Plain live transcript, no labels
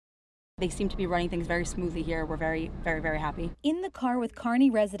They seem to be running things very smoothly here. We're very, very, very happy. In the car with Kearney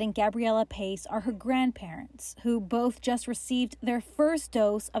resident Gabriella Pace are her grandparents, who both just received their first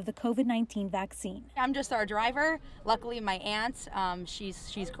dose of the COVID-19 vaccine. I'm just our driver. Luckily, my aunt,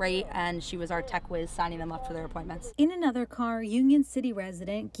 she's great, and she was our tech whiz signing them up for their appointments. In another car, Union City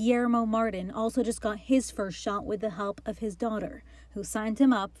resident Guillermo Martin also just got his first shot with the help of his daughter, who signed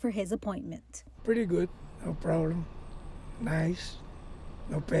him up for his appointment. Pretty good, no problem. Nice,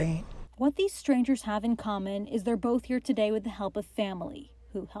 no pain. What these strangers have in common is they're both here today with the help of family,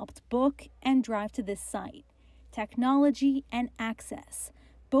 who helped book and drive to this site. Technology and access,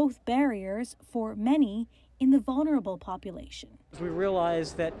 both barriers for many in the vulnerable population. We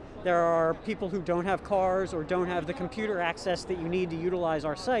realize that there are people who don't have cars or don't have the computer access that you need to utilize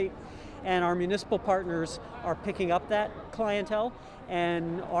our site, and our municipal partners are picking up that clientele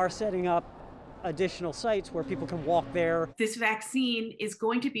and are setting up additional sites where people can walk there. This vaccine is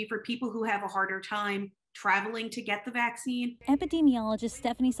going to be for people who have a harder time traveling to get the vaccine. Epidemiologist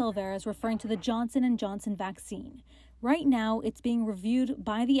Stephanie Silvera is referring to the Johnson & Johnson vaccine. Right now, it's being reviewed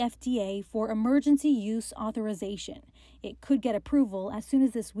by the FDA for emergency use authorization. It could get approval as soon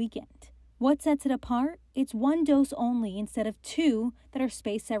as this weekend. What sets it apart? It's one dose only instead of two that are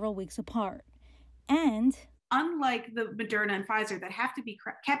spaced several weeks apart. And unlike the Moderna and Pfizer that have to be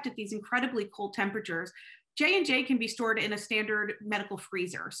kept at these incredibly cold temperatures, J&J can be stored in a standard medical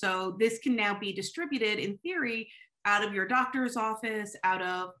freezer. So this can now be distributed, in theory, out of your doctor's office, out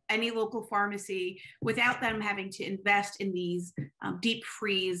of any local pharmacy, without them having to invest in these deep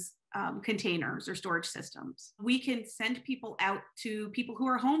freeze containers or storage systems. We can send people out to people who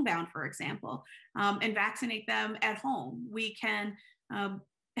are homebound, for example, and vaccinate them at home. We can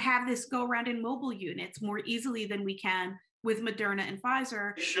have this go around in mobile units more easily than we can with Moderna and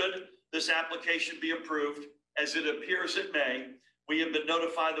Pfizer. Should this application be approved, as it appears it may, we have been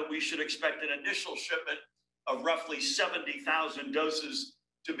notified that we should expect an initial shipment of roughly 70,000 doses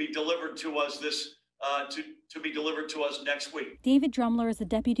to be delivered to us next week. David Drumler is the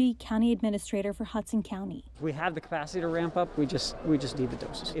Deputy County Administrator for Hudson County. We have the capacity to ramp up. We just need the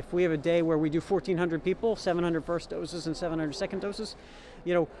doses. If we have a day where we do 1,400 people, 700 first doses and 700 second doses,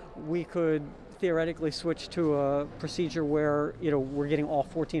 we could theoretically switch to a procedure where, we're getting all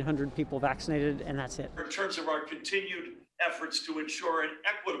 1,400 people vaccinated and that's it. In terms of our continued efforts to ensure an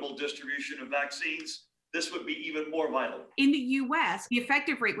equitable distribution of vaccines, this would be even more vital. In the US, the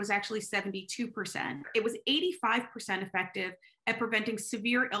effective rate was actually 72%. It was 85% effective at preventing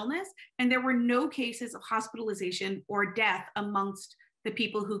severe illness, and there were no cases of hospitalization or death amongst the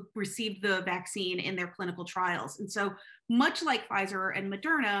people who received the vaccine in their clinical trials. And so, much like Pfizer and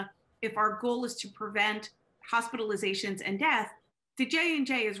Moderna, if our goal is to prevent hospitalizations and death, the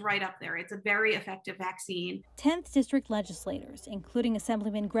J&J is right up there. It's a very effective vaccine. 10th District legislators, including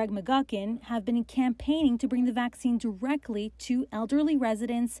Assemblyman Greg McGuckin, have been campaigning to bring the vaccine directly to elderly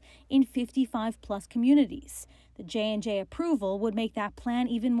residents in 55-plus communities. The J&J approval would make that plan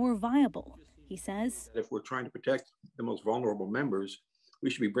even more viable, he says. If we're trying to protect the most vulnerable members, we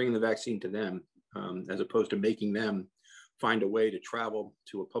should be bringing the vaccine to them, as opposed to making them find a way to travel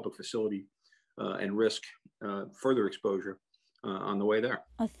to a public facility and risk further exposure on the way there.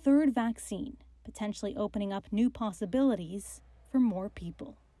 A third vaccine, potentially opening up new possibilities for more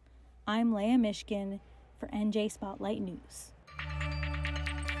people. I'm Leah Mishkin for NJ Spotlight News.